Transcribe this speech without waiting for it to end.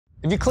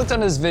If you clicked on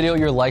this video,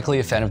 you're likely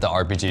a fan of the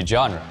RPG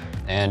genre.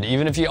 And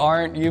even if you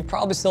aren't, you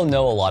probably still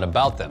know a lot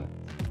about them.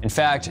 In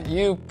fact,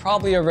 you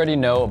probably already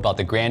know about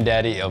the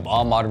granddaddy of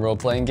all modern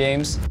role-playing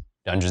games,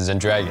 Dungeons &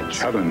 Dragons.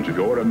 Challenge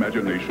your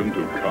imagination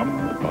to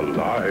come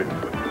alive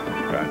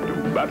and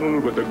to battle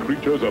with the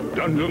creatures of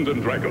Dungeons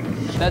 &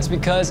 Dragons. That's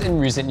because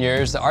in recent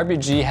years, the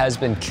RPG has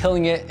been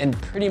killing it in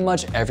pretty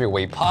much every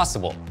way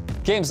possible.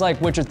 Games like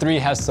Witcher 3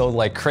 have sold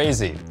like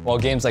crazy, while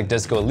games like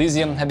Disco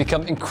Elysium have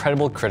become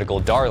incredible critical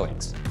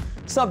darlings.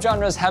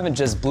 Subgenres haven't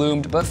just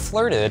bloomed, but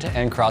flirted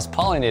and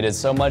cross-pollinated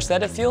so much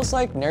that it feels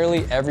like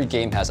nearly every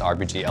game has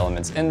RPG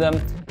elements in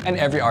them, and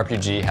every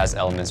RPG has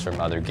elements from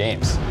other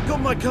games.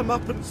 Got my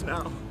comeuppance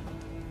now.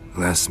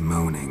 Less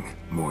moaning,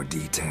 more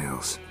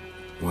details.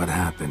 What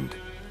happened,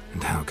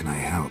 and how can I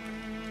help?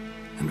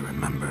 And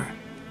remember,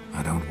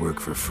 I don't work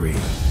for free.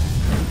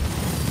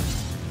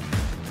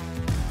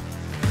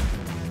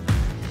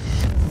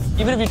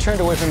 Even if you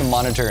turned away from the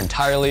monitor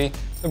entirely,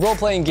 the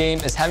role-playing game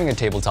is having a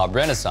tabletop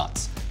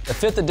renaissance. The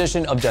 5th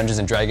edition of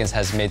Dungeons & Dragons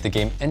has made the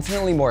game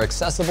infinitely more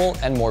accessible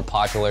and more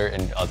popular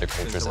in other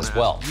cultures as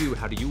well.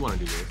 How do you want to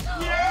do this?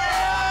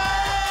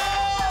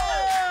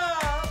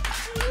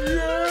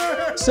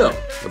 So,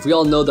 if we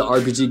all know the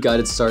RPG got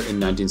its start in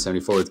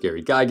 1974 with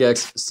Gary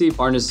Gygax, Steve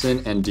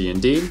Arneson, and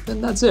D&D,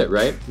 then that's it,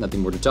 right?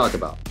 Nothing more to talk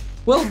about.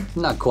 Well,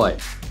 not quite.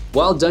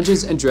 While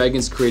Dungeons &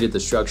 Dragons created the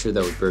structure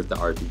that would birth the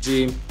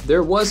RPG,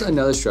 there was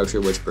another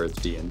structure which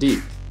birthed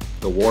D&D,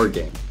 the war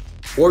game.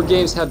 War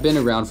games have been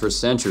around for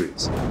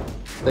centuries.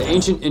 The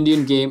ancient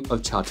Indian game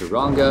of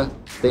Chaturanga,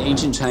 the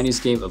ancient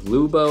Chinese game of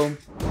Lubo,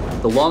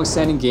 the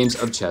long-standing games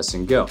of chess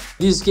and Go.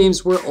 These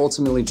games were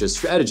ultimately just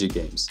strategy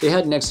games. They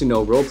had next to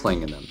no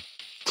role-playing in them.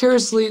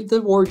 Curiously,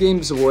 the war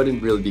games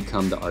wouldn't really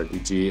become the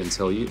RPG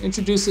until you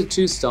introduce it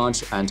to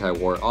staunch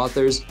anti-war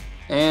authors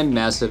and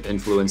massive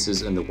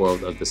influences in the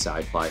world of the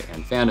sci-fi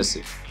and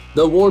fantasy.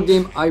 The war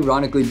game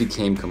ironically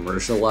became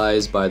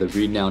commercialized by the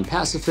renowned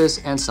pacifist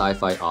and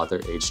sci-fi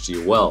author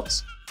H.G.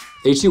 Wells.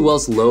 H.G.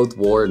 Wells loathed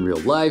war in real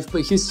life,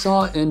 but he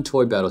saw in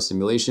toy battle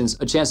simulations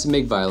a chance to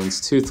make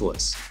violence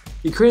toothless.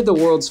 He created the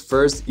world's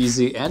first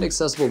easy and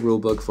accessible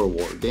rulebook for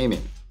war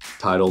gaming,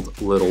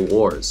 titled Little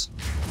Wars.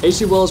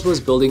 H.G. Wells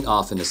was building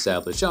off an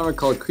established genre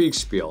called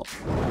Kriegspiel,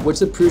 which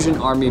the Prussian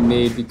army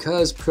made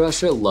because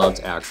Prussia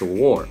loved actual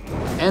war,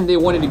 and they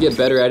wanted to get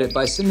better at it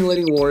by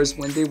simulating wars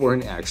when they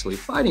weren't actually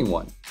fighting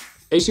one.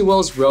 H.G.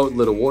 Wells wrote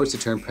Little Wars to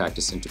turn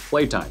practice into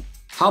playtime.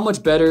 How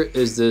much better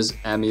is this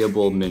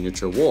amiable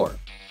miniature war,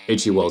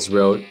 H.G. Wells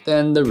wrote,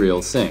 than the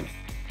real thing?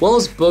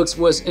 Wells' books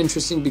was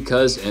interesting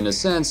because, in a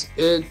sense,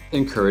 it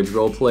encouraged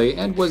roleplay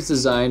and was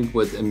designed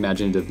with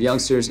imaginative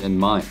youngsters in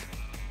mind,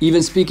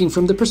 even speaking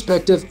from the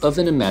perspective of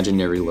an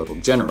imaginary little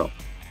general.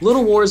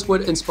 Little Wars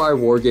would inspire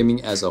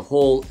wargaming as a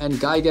whole, and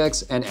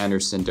Gygax and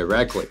Anderson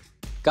directly.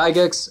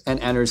 Gygax and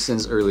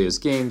Anderson's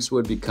earliest games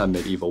would become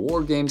medieval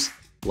war games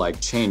like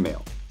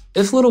Chainmail.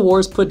 If Little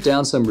Wars put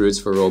down some roots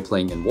for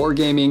role-playing and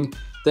wargaming,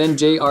 then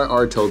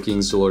J.R.R.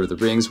 Tolkien's Lord of the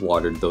Rings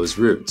watered those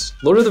roots.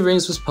 Lord of the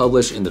Rings was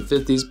published in the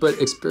 50s but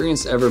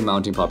experienced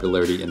ever-mounting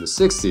popularity in the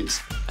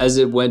 60s, as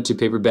it went to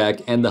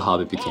paperback and The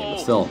Hobbit became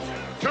a film.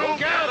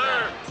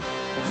 Together!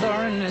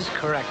 Thorin is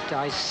correct.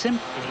 I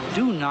simply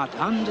do not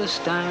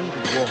understand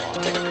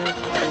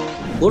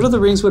war. Lord of the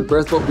Rings would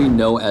birth what we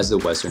know as the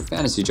Western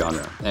fantasy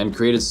genre, and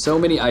created so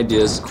many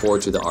ideas core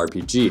to the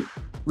RPG.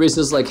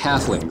 Races like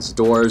halflings,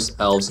 dwarves,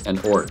 elves, and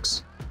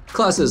orcs.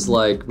 Classes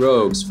like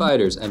rogues,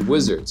 fighters, and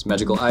wizards,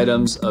 magical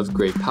items of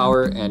great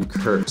power and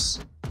curse.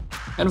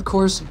 And of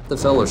course, the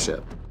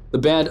Fellowship, the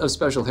band of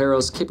special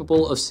heroes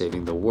capable of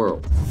saving the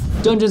world.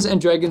 Dungeons &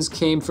 Dragons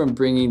came from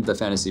bringing the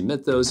fantasy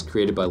mythos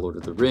created by Lord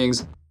of the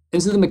Rings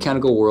into the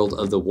mechanical world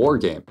of the war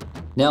game.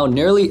 Now,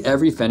 nearly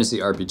every fantasy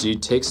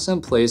RPG takes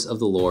some place of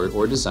the lore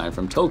or design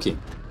from Tolkien.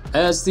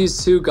 As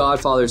these two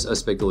godfathers of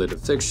speculative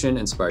fiction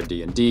inspired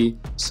D&D,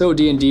 so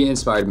D&D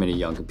inspired many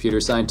young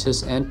computer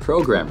scientists and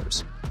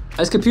programmers.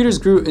 As computers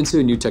grew into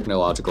a new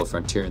technological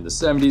frontier in the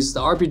 70s, the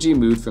RPG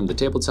moved from the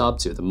tabletop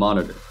to the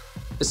monitor.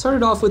 It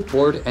started off with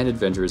bored and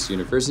adventurous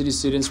university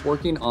students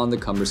working on the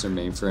cumbersome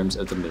mainframes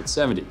of the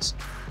mid-70s.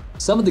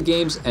 Some of the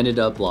games ended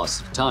up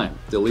lost to time,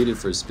 deleted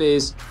for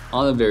space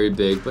on the very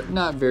big but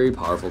not very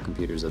powerful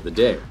computers of the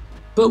day.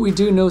 But we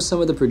do know some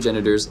of the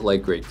progenitors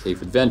like Great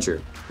Cave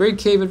Adventure. Great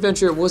Cave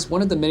Adventure was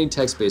one of the many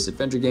text-based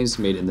adventure games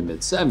made in the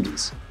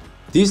mid-70s.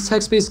 These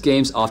text-based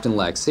games often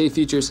lacked save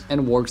features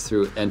and worked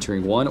through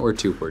entering 1- or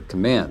 2-word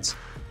commands.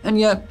 And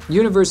yet,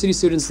 university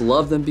students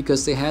loved them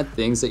because they had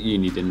things that you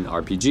need in an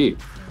RPG.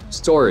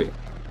 Story,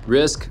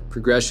 risk,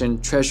 progression,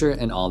 treasure,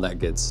 and all that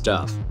good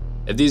stuff.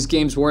 If these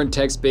games weren't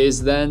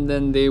text-based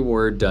then they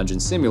were dungeon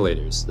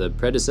simulators, the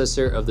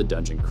predecessor of the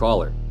dungeon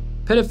crawler.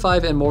 Petit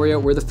 5 and Moria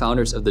were the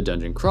founders of the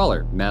dungeon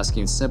crawler,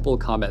 masking simple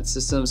combat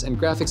systems and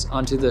graphics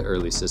onto the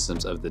early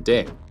systems of the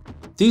day.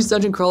 These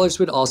dungeon crawlers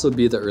would also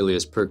be the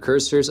earliest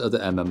precursors of the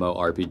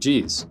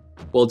MMORPGs.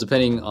 Well,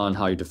 depending on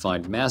how you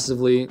define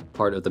massively,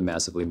 part of the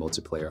massively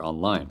multiplayer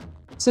online.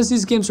 Since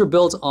these games were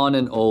built on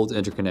an old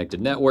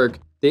interconnected network,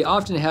 they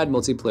often had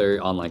multiplayer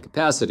online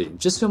capacity,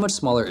 just to a much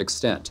smaller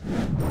extent.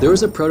 There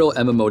was a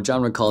proto-MMO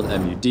genre called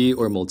MUD,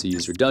 or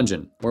multi-user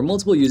dungeon, where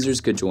multiple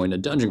users could join a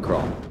dungeon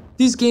crawl.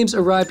 These games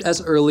arrived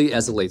as early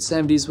as the late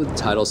 70s with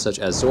titles such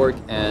as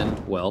Zork and,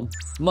 well,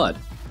 Mud,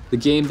 the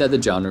game that the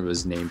genre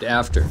was named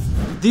after.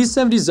 These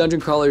 70s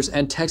dungeon crawlers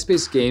and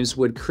text-based games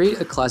would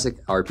create a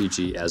classic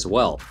RPG as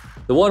well,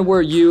 the one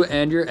where you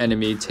and your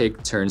enemy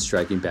take turns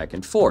striking back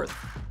and forth,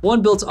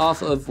 one built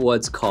off of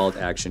what's called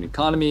action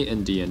economy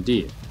in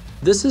D&D.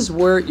 This is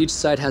where each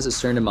side has a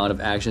certain amount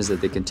of actions that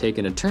they can take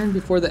in a turn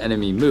before the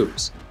enemy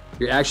moves.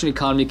 Your action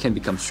economy can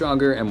become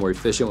stronger and more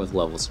efficient with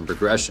levels and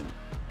progression.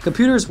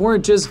 Computers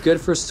weren't just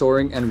good for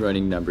storing and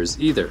running numbers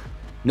either.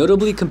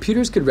 Notably,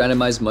 computers could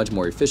randomize much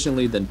more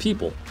efficiently than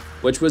people,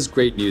 which was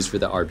great news for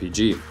the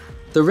RPG.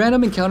 The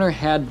random encounter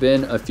had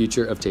been a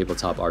feature of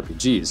tabletop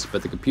RPGs,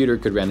 but the computer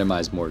could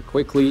randomize more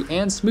quickly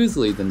and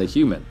smoothly than the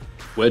human,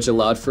 which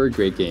allowed for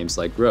great games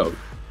like Rogue.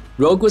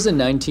 Rogue was a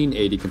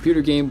 1980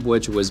 computer game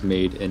which was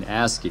made in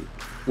ASCII,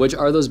 which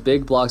are those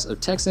big blocks of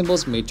text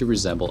symbols made to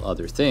resemble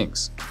other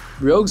things.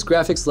 Rogue's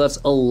graphics left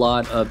a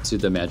lot up to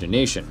the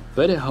imagination,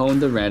 but it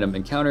honed the random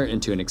encounter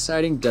into an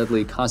exciting,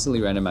 deadly,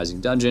 constantly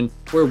randomizing dungeon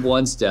where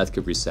one's death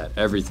could reset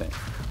everything.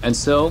 And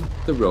so,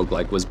 the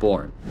roguelike was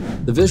born.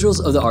 The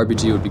visuals of the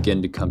RPG would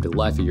begin to come to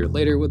life a year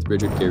later with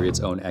Richard Garriott's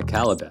own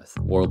Akalabeth,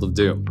 World of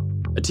Doom.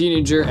 A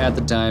teenager at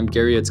the time,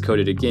 Garriott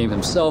coded a game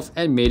himself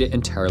and made it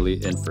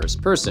entirely in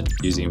first person,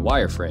 using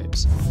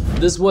wireframes.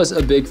 This was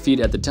a big feat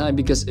at the time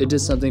because it did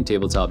something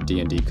tabletop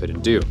D&D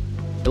couldn't do.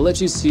 It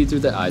lets you see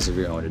through the eyes of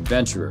your own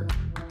adventurer.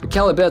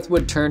 Akalabeth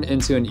would turn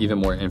into an even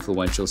more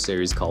influential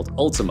series called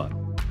Ultima.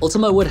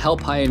 Ultima would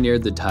help pioneer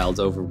the tiled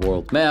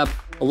overworld map,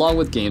 along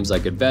with games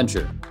like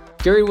Adventure.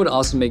 Garriott would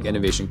also make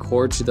innovation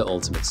core to the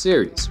Ultimate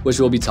series, which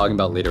we'll be talking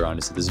about later on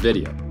into this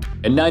video.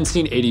 In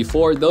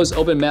 1984, those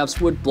open maps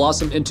would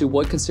blossom into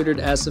what considered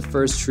as the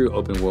first true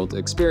open world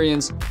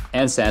experience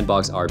and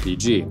sandbox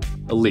RPG,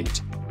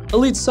 Elite.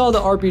 Elite saw the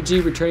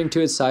RPG returning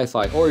to its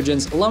sci-fi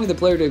origins, allowing the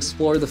player to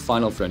explore the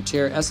final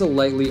frontier as a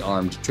lightly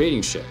armed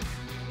trading ship.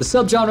 The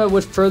subgenre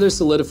would further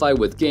solidify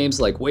with games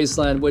like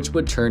Wasteland, which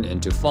would turn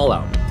into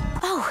Fallout.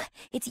 Oh,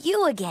 it's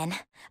you again.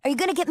 Are you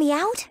gonna get me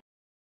out?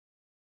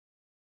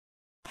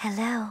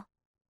 Hello?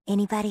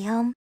 Anybody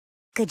home?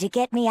 Could you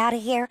get me out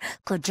of here?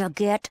 Could you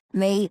get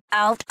me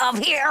out of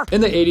here?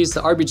 In the 80s,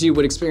 the RPG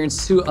would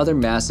experience two other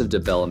massive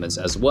developments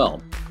as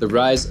well, the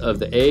rise of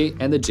the A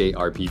and the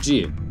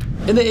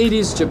JRPG. In the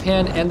 80s,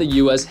 Japan and the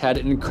US had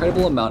an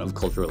incredible amount of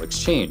cultural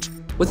exchange.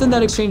 Within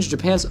that exchange,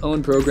 Japan's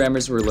own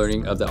programmers were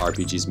learning of the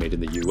RPGs made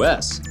in the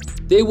US.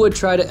 They would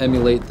try to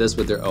emulate this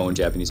with their own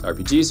Japanese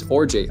RPGs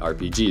or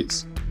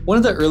JRPGs. One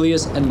of the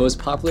earliest and most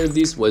popular of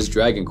these was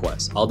Dragon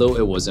Quest, although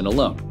it wasn't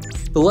alone.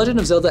 The Legend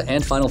of Zelda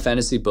and Final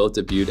Fantasy both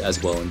debuted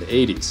as well in the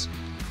 80s.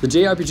 The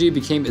JRPG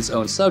became its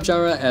own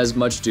subgenre as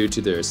much due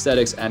to their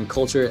aesthetics and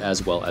culture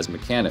as well as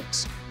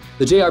mechanics.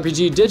 The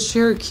JRPG did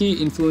share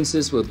key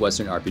influences with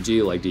Western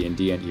RPG like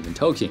D&D and even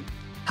Tolkien.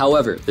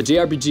 However, the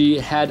JRPG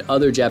had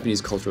other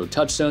Japanese cultural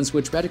touchstones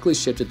which radically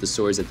shifted the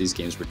stories that these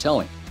games were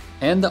telling,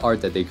 and the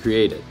art that they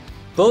created.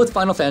 Both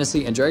Final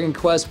Fantasy and Dragon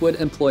Quest would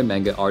employ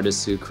manga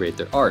artists to create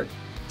their art.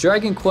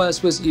 Dragon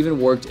Quest was even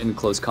worked in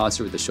close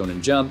concert with the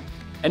Shonen Jump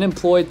and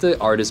employed the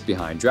artists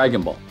behind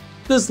Dragon Ball.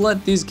 This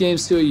lent these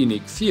games to a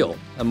unique feel,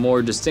 a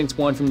more distinct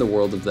one from the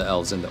world of the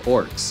elves and the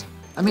orcs.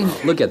 I mean,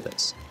 look at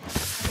this.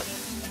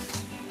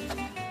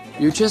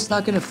 You're just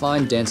not gonna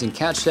find dancing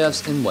cat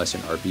chefs in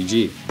Western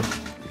RPG.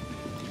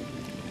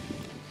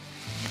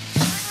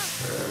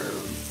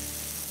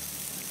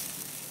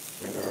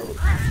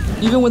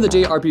 Even when the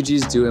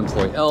JRPGs do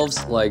employ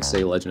elves, like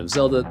say Legend of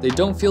Zelda, they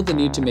don't feel the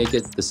need to make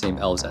it the same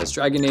elves as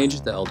Dragon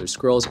Age, The Elder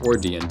Scrolls, or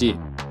D&D.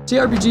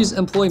 JRPGs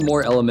employ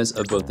more elements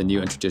of both the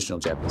new and traditional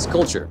Japanese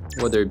culture,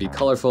 whether it be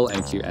colorful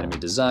and cute anime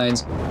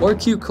designs, or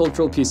cute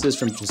cultural pieces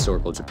from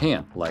historical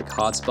Japan, like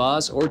hot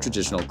spas or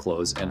traditional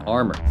clothes and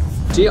armor.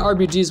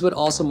 JRPGs would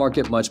also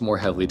market much more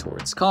heavily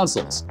towards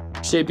consoles,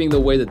 shaping the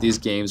way that these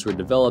games were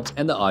developed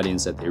and the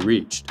audience that they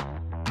reached.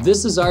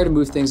 This desire to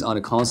move things on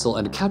a console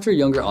and to capture a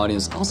younger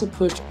audience also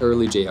pushed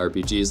early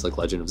JRPGs like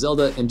Legend of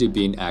Zelda into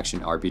being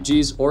action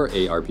RPGs or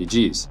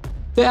ARPGs.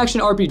 The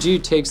action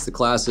RPG takes the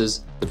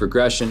classes, the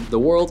progression, the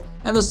world,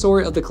 and the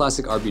story of the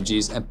classic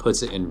RPGs and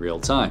puts it in real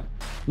time.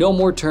 No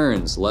more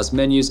turns, less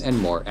menus, and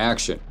more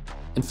action.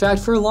 In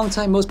fact, for a long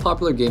time, most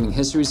popular gaming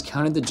histories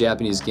counted the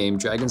Japanese game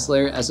Dragon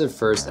Slayer as their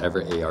first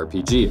ever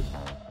ARPG.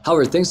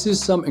 However, thanks to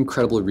some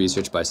incredible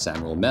research by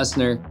Samuel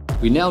Messner,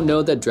 we now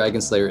know that Dragon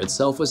Slayer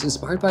itself was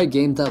inspired by a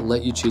game that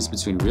let you choose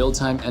between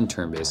real-time and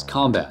turn-based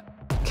combat.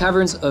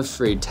 Caverns of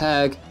Freyr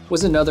Tag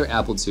was another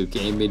Apple II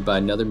game made by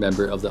another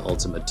member of the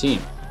Ultima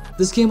team.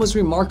 This game was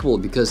remarkable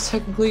because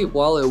technically,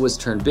 while it was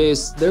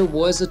turn-based, there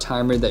was a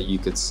timer that you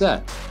could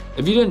set.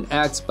 If you didn't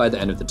act by the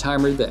end of the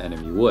timer, the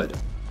enemy would.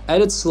 At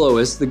its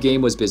slowest, the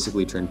game was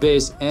basically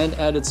turn-based, and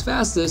at its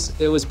fastest,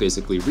 it was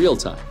basically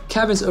real-time.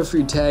 Caverns of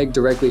Freyr Tag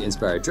directly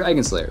inspired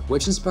Dragon Slayer,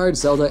 which inspired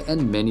Zelda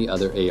and many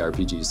other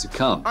ARPGs to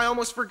come. I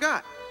almost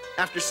forgot.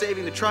 After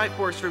saving the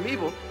Triforce from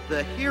evil,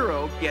 the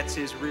hero gets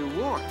his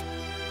reward.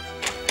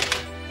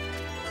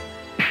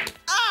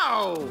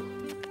 Ow!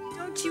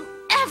 Don't you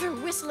ever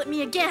whistle at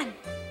me again!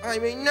 I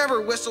may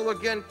never whistle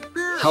again.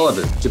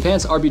 However,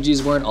 Japan's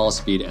RPGs weren't all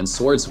speed and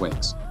sword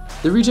swings.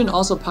 The region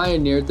also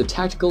pioneered the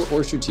tactical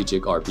or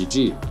strategic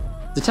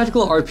RPG. The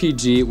tactical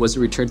RPG was a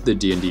return to the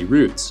D&D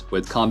roots,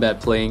 with combat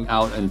playing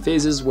out in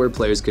phases where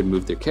players could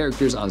move their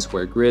characters on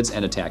square grids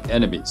and attack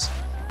enemies.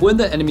 When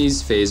the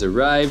enemy's phase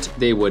arrived,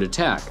 they would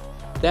attack.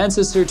 The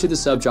ancestor to the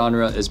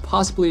subgenre is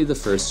possibly the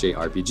first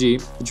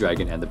JRPG, The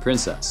Dragon and the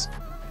Princess.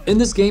 In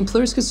this game,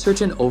 players could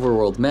search an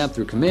overworld map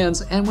through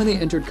commands, and when they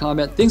entered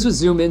combat, things would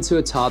zoom into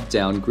a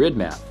top-down grid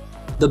map.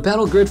 The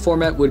battle grid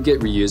format would get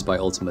reused by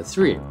Ultima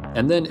 3,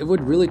 and then it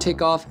would really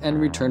take off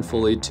and return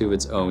fully to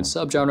its own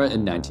subgenre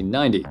in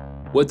 1990,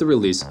 with the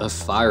release of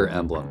Fire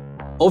Emblem.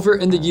 Over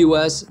in the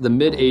US, the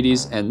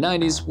mid-80s and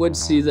 90s would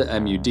see the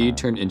MUD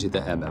turn into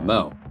the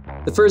MMO.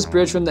 The first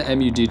bridge from the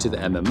MUD to the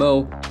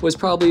MMO was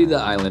probably the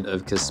island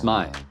of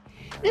Kismai.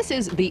 This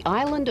is the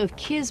Island of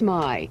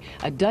Kismai,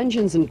 a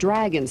Dungeons &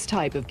 Dragons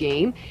type of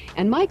game,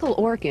 and Michael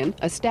Orkin,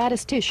 a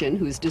statistician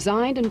who's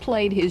designed and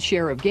played his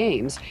share of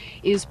games,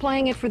 is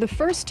playing it for the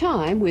first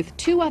time with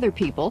 2 other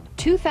people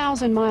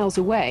 2,000 miles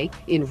away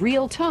in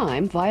real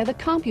time via the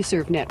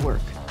CompuServe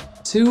network.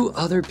 2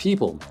 other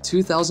people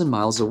 2,000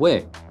 miles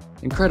away.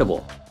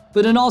 Incredible.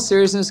 But in all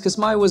seriousness,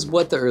 Kismai was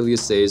what the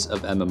earliest days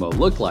of MMO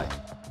looked like.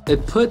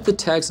 It put the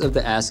text of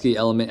the ASCII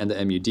element and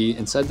the MUD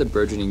inside the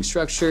burgeoning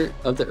structure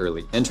of the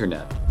early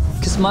internet.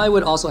 Kismai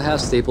would also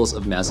have staples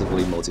of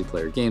massively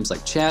multiplayer games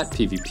like chat,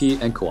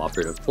 PvP, and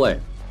cooperative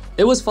play.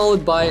 It was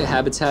followed by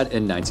Habitat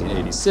in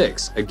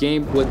 1986, a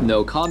game with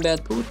no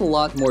combat but with a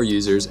lot more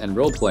users and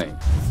role-playing.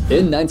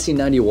 In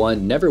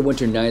 1991,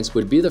 Neverwinter Nights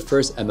would be the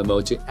first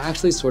MMO to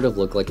actually sort of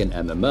look like an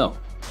MMO.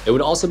 It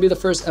would also be the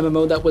first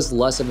MMO that was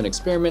less of an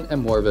experiment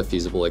and more of a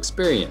feasible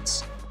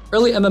experience.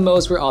 Early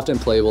MMOs were often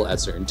playable at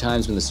certain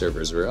times when the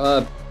servers were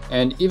up,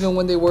 and even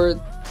when they were,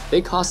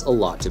 they cost a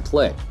lot to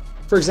play.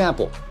 For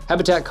example,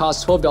 Habitat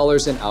cost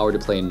 $12 an hour to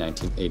play in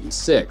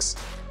 1986,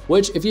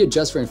 which if you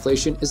adjust for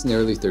inflation is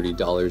nearly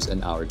 $30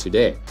 an hour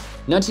today.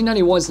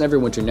 1991's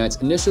Neverwinter Nights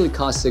initially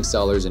cost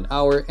 $6 an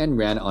hour and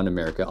ran on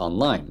America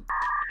Online,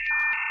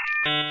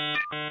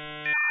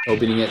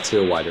 opening it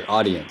to a wider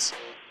audience.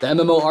 The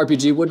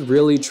MMORPG would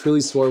really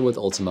truly soar with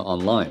Ultima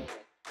Online.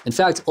 In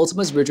fact,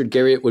 Ultima's Richard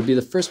Garriott would be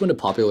the first one to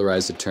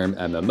popularize the term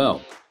MMO.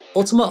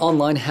 Ultima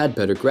Online had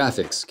better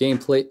graphics,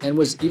 gameplay, and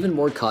was even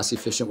more cost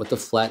efficient with a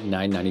flat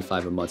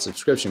 $9.95 a month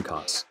subscription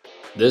cost.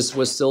 This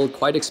was still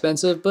quite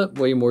expensive, but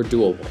way more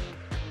doable.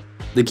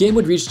 The game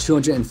would reach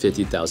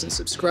 250,000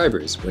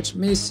 subscribers, which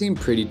may seem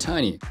pretty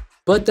tiny,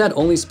 but that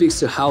only speaks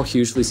to how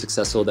hugely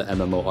successful the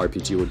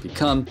MMORPG would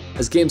become,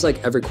 as games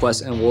like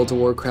EverQuest and World of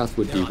Warcraft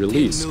would be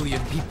released. There are 10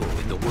 million people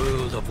in the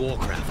world of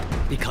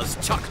Warcraft because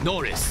Chuck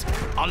Norris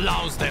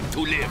allows them to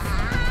live.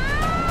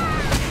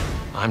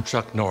 I'm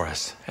Chuck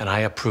Norris, and I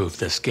approve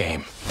this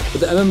game.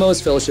 With the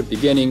MMO's fellowship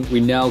beginning, we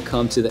now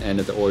come to the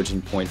end of the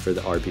origin point for the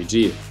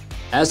RPG.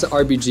 As the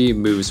RPG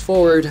moves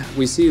forward,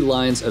 we see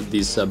lines of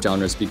these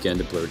subgenres begin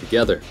to blur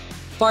together.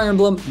 Fire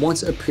Emblem,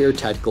 once a pure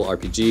tactical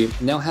RPG,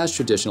 now has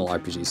traditional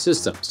RPG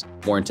systems,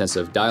 more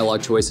intensive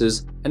dialogue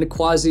choices, and a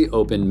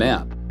quasi-open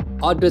map,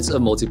 odd bits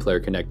of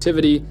multiplayer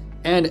connectivity,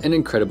 and an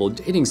incredible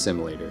dating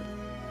simulator.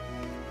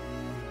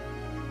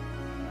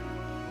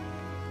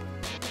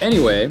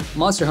 Anyway,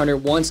 Monster Hunter,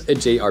 once a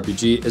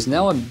JRPG, is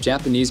now a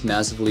Japanese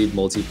massively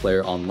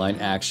multiplayer online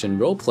action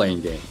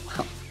role-playing game.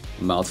 Wow,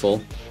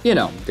 mouthful. You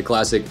know, the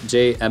classic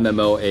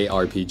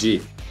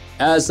JMMOARPG.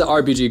 As the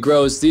RPG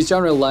grows, these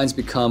genre lines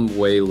become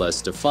way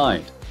less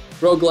defined.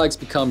 Roguelikes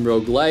become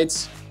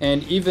roguelites,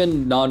 and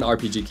even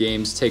non-RPG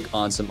games take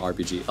on some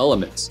RPG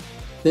elements.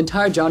 The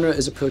entire genre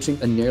is approaching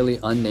a nearly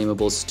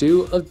unnameable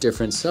stew of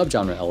different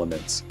subgenre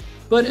elements.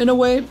 But in a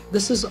way,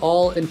 this is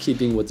all in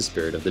keeping with the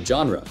spirit of the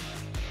genre.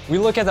 We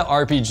look at the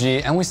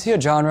RPG and we see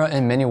a genre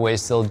in many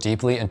ways still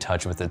deeply in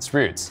touch with its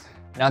roots.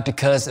 Not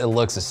because it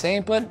looks the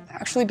same, but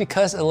actually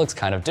because it looks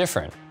kind of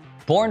different.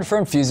 Born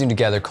from fusing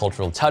together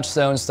cultural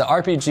touchstones, the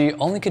RPG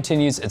only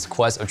continues its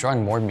quest of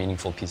drawing more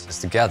meaningful pieces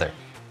together.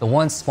 The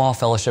once small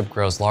fellowship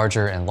grows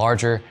larger and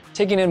larger,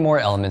 taking in more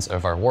elements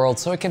of our world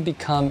so it can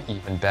become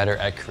even better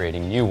at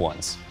creating new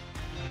ones.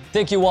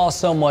 Thank you all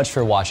so much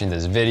for watching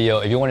this video.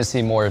 If you want to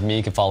see more of me,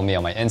 you can follow me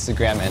on my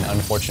Instagram and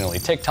unfortunately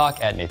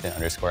TikTok at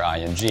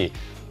Nathan_ING.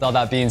 With all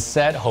that being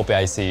said, hope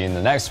I see you in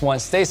the next one.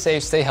 Stay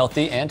safe, stay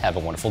healthy, and have a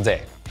wonderful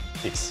day.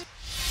 Peace.